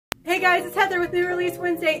guys, it's Heather with New Release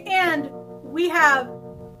Wednesday, and we have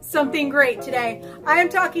something great today. I am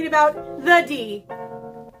talking about the D.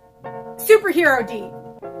 Superhero D.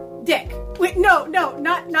 Dick. Wait, no,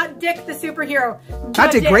 not Dick the superhero.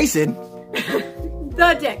 Not Dick Grayson.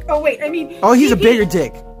 The Dick. Oh, wait, I mean... Oh, he's DP. a bigger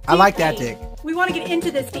Dick. I DP. like that Dick. We want to get into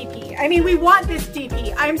this DP. I mean, we want this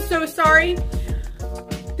DP. I'm so sorry.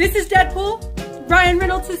 This is Deadpool. Ryan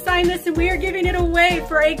Reynolds has signed this, and we are giving it away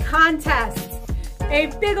for a contest. A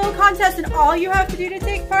big old contest, and all you have to do to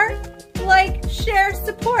take part, like, share,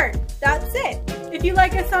 support. That's it. If you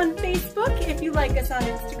like us on Facebook, if you like us on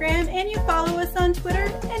Instagram, and you follow us on Twitter,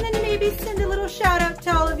 and then maybe send a little shout out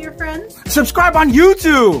to all of your friends. Subscribe on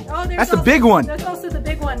YouTube. Oh, that's the big one. That's also the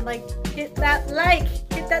big one. Like, hit that like,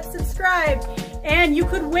 hit that subscribe, and you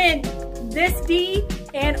could win this D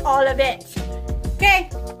and all of it. Okay,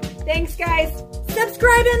 thanks guys.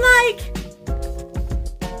 Subscribe and like.